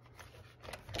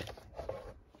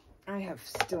I have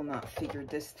still not figured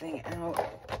this thing out.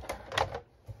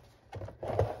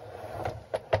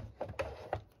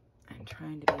 I'm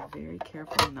trying to be very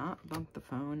careful, not bump the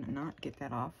phone, not get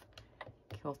that off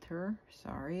kilter.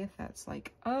 Sorry if that's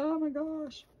like, oh my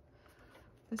gosh,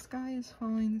 the sky is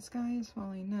falling, the sky is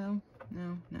falling. No,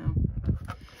 no, no,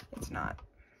 it's not.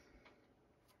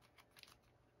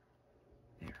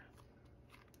 There.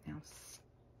 Now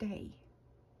stay.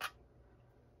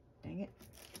 Dang it.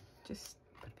 Just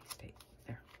let me stay.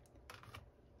 There.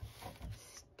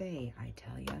 Stay, I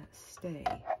tell ya. Stay.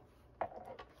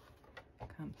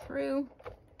 Come through.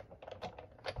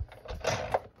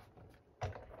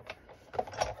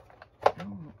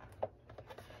 Oh.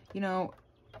 You know,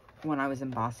 when I was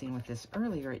embossing with this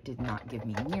earlier, it did not give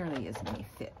me nearly as many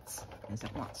fits as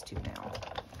it wants to now.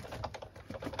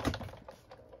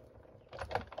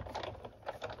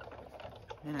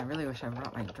 Man, I really wish I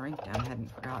brought my drink down. I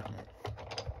hadn't forgotten it.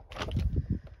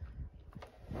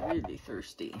 Really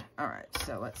thirsty. All right,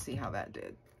 so let's see how that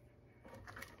did.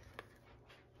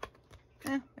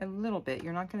 A little bit.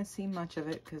 You're not going to see much of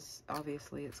it because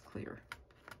obviously it's clear.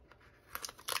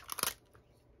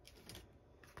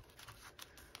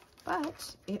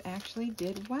 But it actually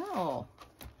did well.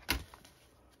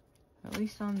 At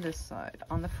least on this side,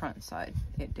 on the front side,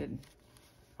 it did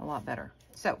a lot better.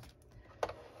 So,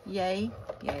 yay,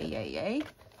 yay, yay, yay.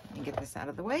 Let me get this out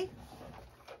of the way.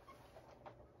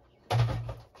 Try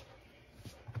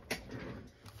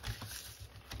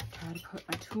to put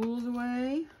my tools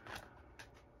away.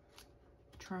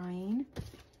 Trying.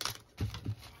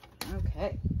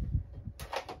 Okay.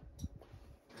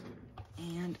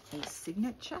 And a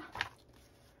signature.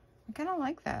 I kind of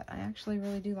like that. I actually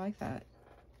really do like that.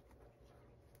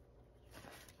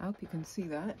 I hope you can see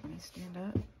that. Let me stand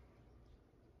up.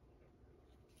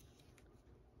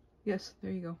 Yes,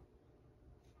 there you go.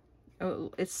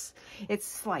 Oh, it's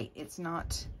slight. It's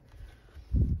not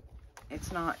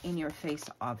in your face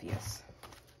obvious.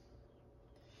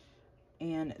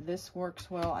 And this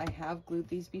works well. I have glued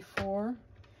these before.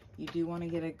 You do want to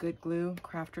get a good glue.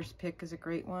 Crafter's Pick is a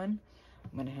great one.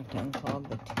 I'm going to have to unclog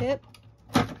the tip.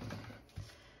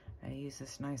 I use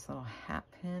this nice little hat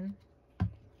pin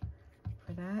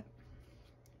for that.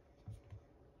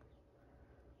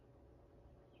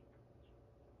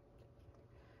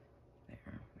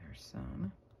 There's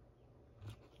some.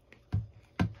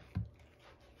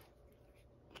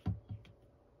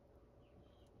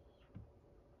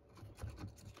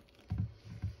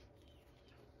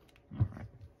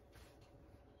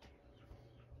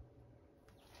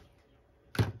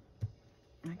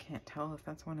 I can't tell if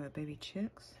that's one of the baby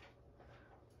chicks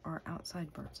or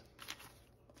outside birds.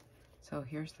 So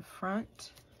here's the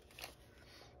front.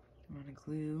 I'm going to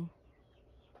glue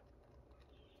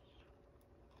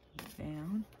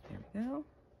down. There we go.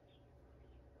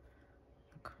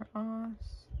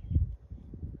 Across.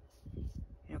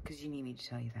 You know, because you need me to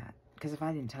tell you that. Because if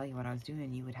I didn't tell you what I was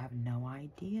doing, you would have no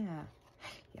idea.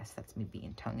 Yes, that's me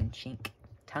being tongue-in-cheek.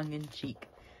 Tongue-in-cheek.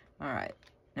 All right.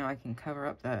 Now I can cover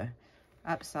up the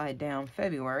upside down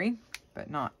February, but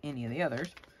not any of the others.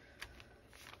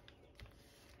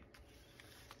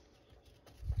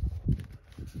 All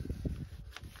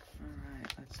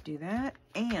right, let's do that.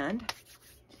 And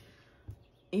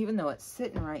even though it's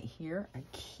sitting right here, I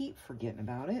keep forgetting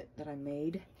about it, that I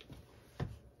made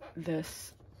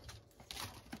this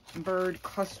bird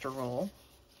cluster roll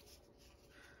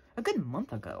a good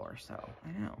month ago or so.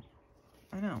 I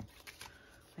know.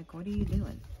 Like, what are you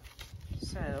doing?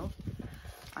 So,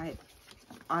 I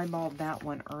eyeballed that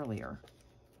one earlier.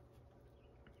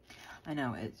 I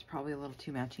know, it's probably a little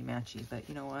too matchy-matchy, but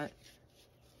you know what?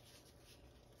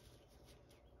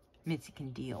 Mitzi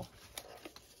can deal.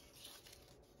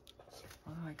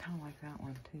 Although I kind of like that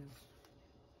one, too.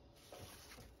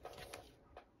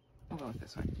 We'll go with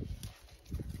this one.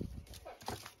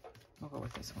 We'll go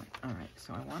with this one. All right,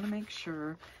 so I want to make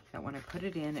sure that when I put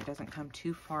it in, it doesn't come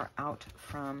too far out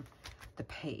from the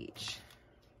page.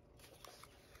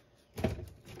 I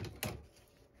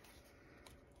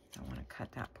want to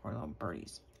cut that poor little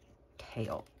birdie's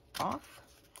tail off,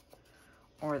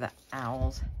 or the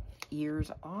owl's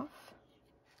ears off.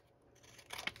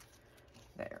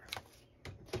 There.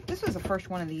 This was the first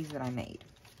one of these that I made.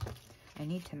 I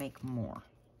need to make more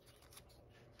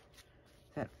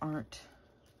that aren't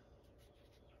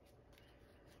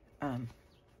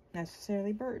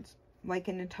necessarily birds. Like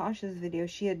in Natasha's video,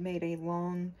 she had made a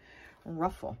long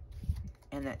ruffle,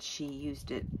 and that she used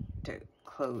it to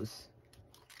close,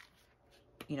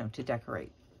 you know, to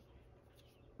decorate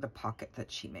the pocket that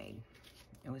she made.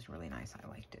 It was really nice. I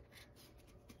liked it.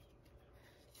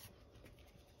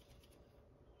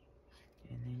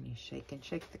 And then you shake and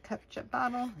shake the ketchup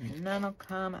bottle, and none'll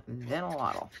come, then a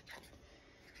lot'll.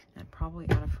 I'm probably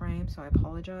out of frame, so I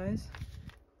apologize.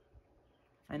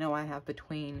 I know I have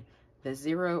between the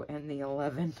 0 and the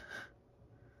 11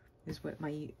 is what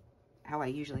how I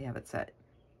usually have it set.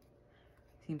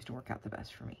 Seems to work out the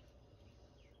best for me.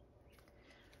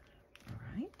 All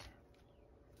right.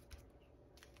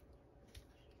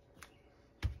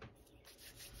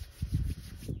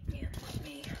 And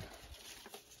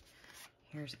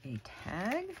here's a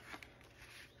tag.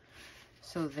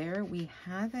 So there we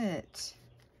have it.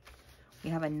 We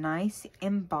have a nice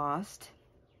embossed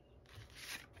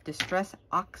Distress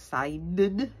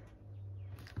Oxided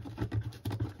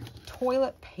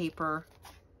toilet paper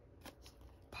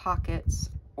pockets,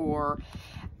 or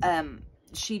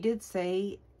she did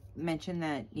mention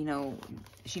that, you know,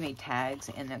 she made tags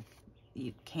and that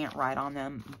you can't write on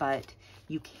them, but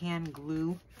you can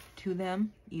glue to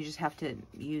them. You just have to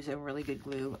use a really good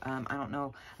glue. I don't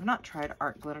know, I've not tried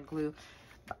art glitter glue,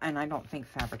 and I don't think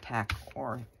Fabri-Tac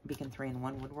or Beacon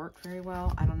 3-in-1 would work very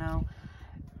well. I don't know.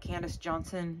 Candace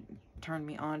Johnson turned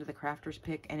me on to the Crafter's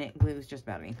Pick, and it glues just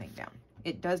about anything down.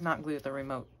 It does not glue the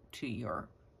remote to your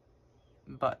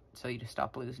butt, so you just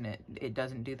stop losing it. It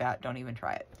doesn't do that. Don't even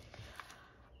try it.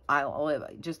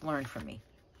 Just learn from me.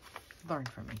 Learn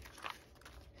from me.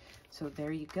 So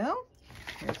there you go.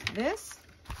 Here's this.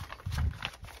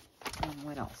 And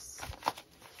what else?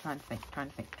 Trying to think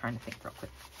real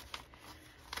quick.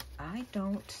 I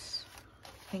don't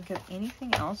think of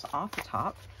anything else off the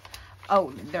top.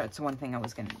 Oh, that's one thing I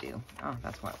was going to do. Oh,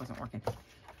 that's why it wasn't working.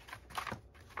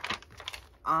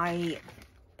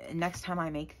 Next time I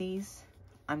make these,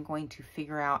 I'm going to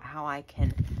figure out how I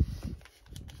can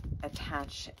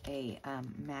attach a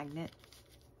magnet.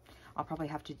 I'll probably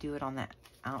have to do it on the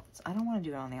outside. I don't want to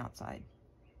do it on the outside,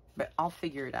 but I'll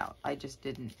figure it out. I just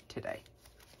didn't today.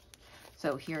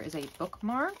 So here is a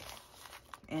bookmark.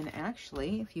 And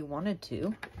actually, if you wanted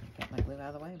to, get my glue out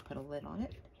of the way and put a lid on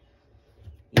it.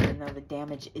 Even though the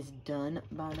damage is done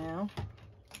by now.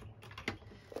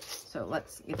 So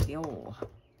let's get the old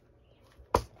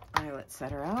eyelet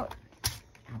setter out.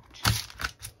 Ouch.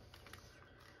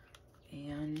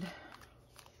 And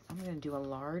I'm going to do a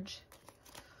large,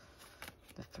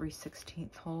 the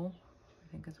 3/16 hole,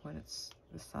 I think is what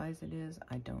the size it is.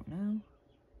 I don't know.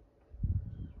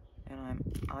 And I'm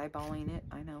eyeballing it.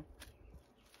 I know.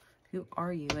 Who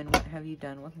are you and what have you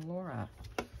done with Laura?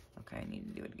 Okay, I need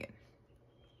to do it again.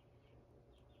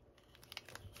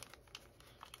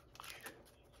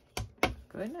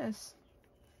 Goodness.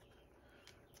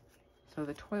 So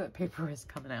the toilet paper is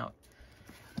coming out.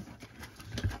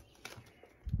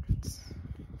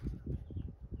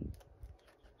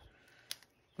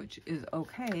 Which is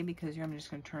okay, because I'm just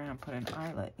going to turn around and put an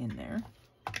eyelet in there.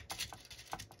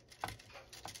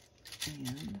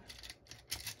 And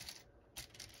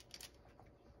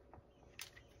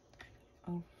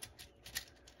oh,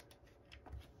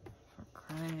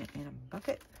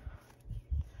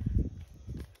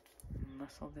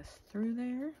 rustle this through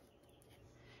there.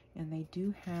 And they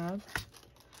do have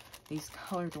these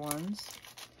colored ones.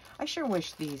 I sure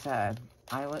wish these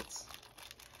eyelets,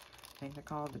 I think they're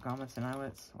called, the grommets and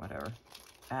eyelets, whatever,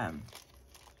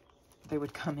 they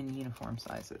would come in uniform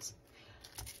sizes.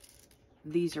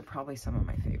 These are probably some of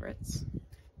my favorites.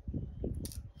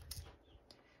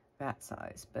 That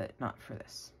size, but not for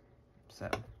this. So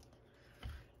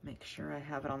make sure I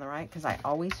have it on the right, because I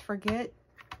always forget.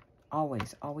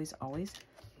 Always, always, always.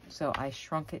 So I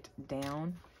shrunk it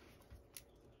down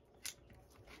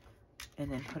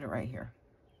and then put it right here.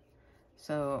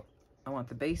 So I want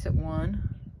the base at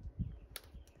 1.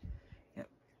 Yep.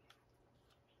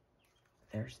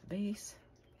 There's the base.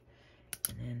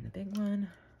 And then the big one.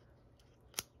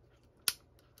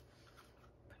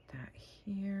 Put that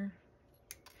here.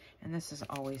 And this is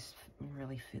always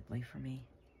really fiddly for me.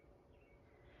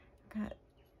 Got,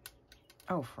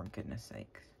 oh, for goodness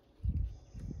sakes.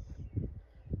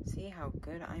 See how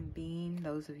good I'm being,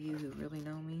 those of you who really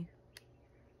know me?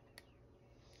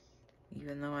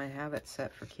 Even though I have it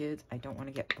set for kids, I don't want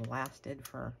to get blasted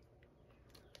for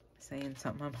saying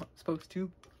something I'm not supposed to.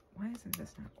 Why is that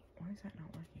not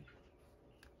working?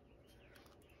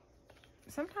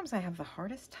 Sometimes I have the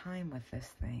hardest time with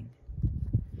this thing.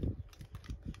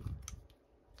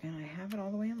 And I have it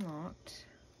all the way unlocked.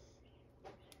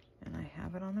 And I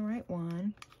have it on the right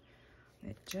one.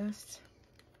 It just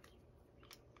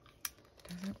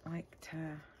doesn't like to...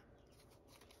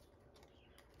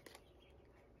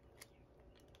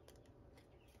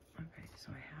 Okay,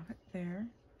 so I have it there.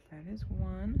 That is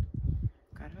one.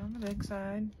 Got it on the big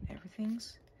side.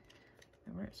 Everything's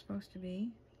where it's supposed to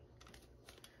be.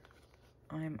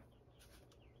 I'm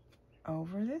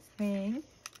over this thing.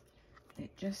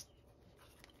 It just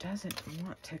doesn't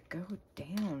want to go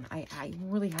down. I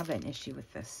really have an issue with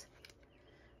this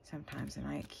sometimes, and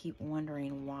I keep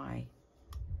wondering why.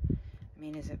 I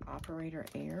mean, is it operator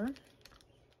error?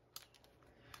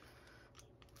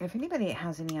 If anybody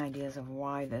has any ideas of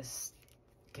why this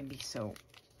can be so,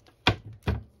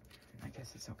 I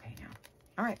guess it's okay now.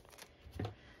 All right.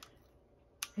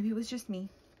 Maybe it was just me.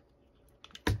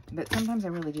 But sometimes I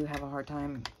really do have a hard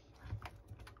time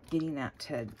getting that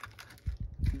to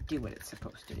do what it's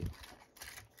supposed to do.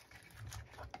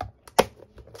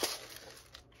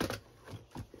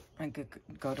 I could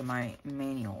go to my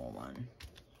manual one.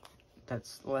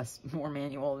 That's more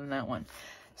manual than that one.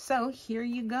 So here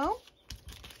you go.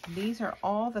 These are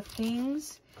all the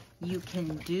things you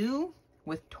can do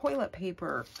with toilet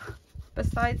paper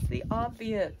besides the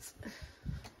obvious.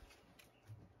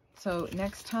 So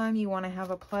next time you want to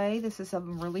have a play, this is a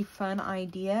really fun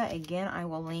idea. Again, I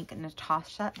will link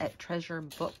Natasha at Treasure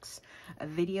Books, a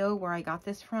video where I got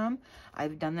this from.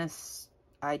 I've done this,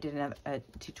 I did a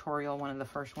tutorial. One of the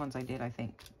first ones I did, I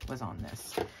think, was on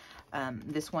this.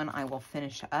 This one I will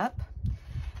finish up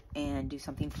and do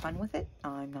something fun with it.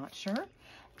 I'm not sure.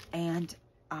 And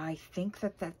I think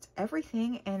that that's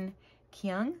everything. And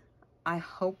Kyung, I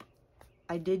hope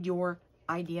I did your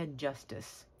idea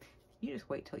justice. You just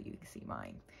wait till you see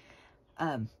mine.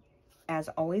 As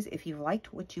always, if you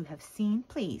liked what you have seen,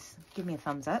 please give me a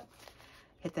thumbs up.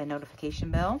 Hit the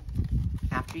notification bell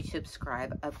after you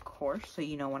subscribe, of course, so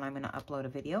you know when I'm going to upload a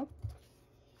video.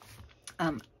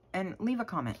 And leave a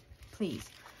comment, please.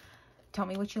 Tell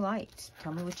me what you liked.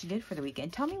 Tell me what you did for the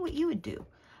weekend. Tell me what you would do.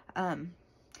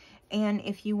 And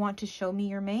if you want to show me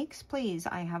your makes, please,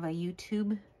 I have a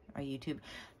YouTube.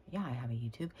 Yeah, I have a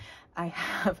YouTube. I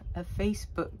have a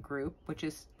Facebook group, which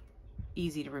is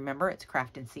easy to remember. It's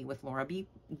Craft and See with Laura B.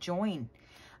 Join.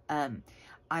 I'm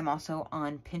also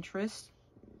on Pinterest,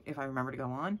 if I remember to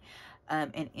go on,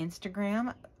 and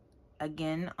Instagram.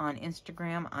 Again, on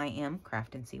Instagram, I am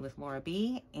Craft and See with Laura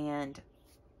B. And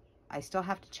I still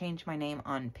have to change my name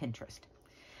on Pinterest.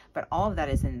 But all of that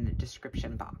is in the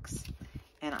description box.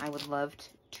 And I would love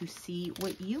to see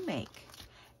what you make.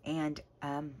 And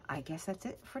I guess that's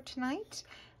it for tonight.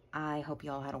 I hope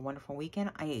you all had a wonderful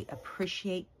weekend. I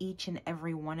appreciate each and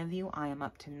every one of you. I am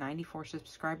up to 94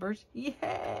 subscribers. Yay!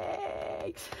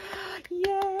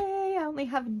 Yay! I only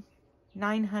have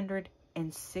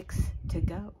 906 to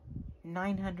go.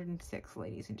 906,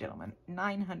 ladies and gentlemen.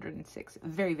 906.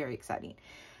 Very, very exciting.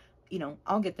 You know,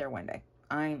 I'll get there one day.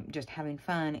 I'm just having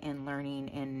fun and learning,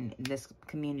 and this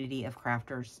community of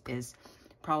crafters is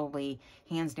probably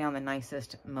hands down the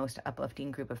nicest, most uplifting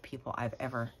group of people I've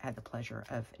ever had the pleasure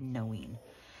of knowing.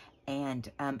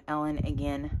 And Ellen,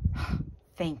 again,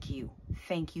 thank you.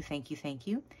 Thank you, thank you, thank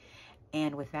you.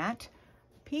 And with that,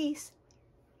 peace.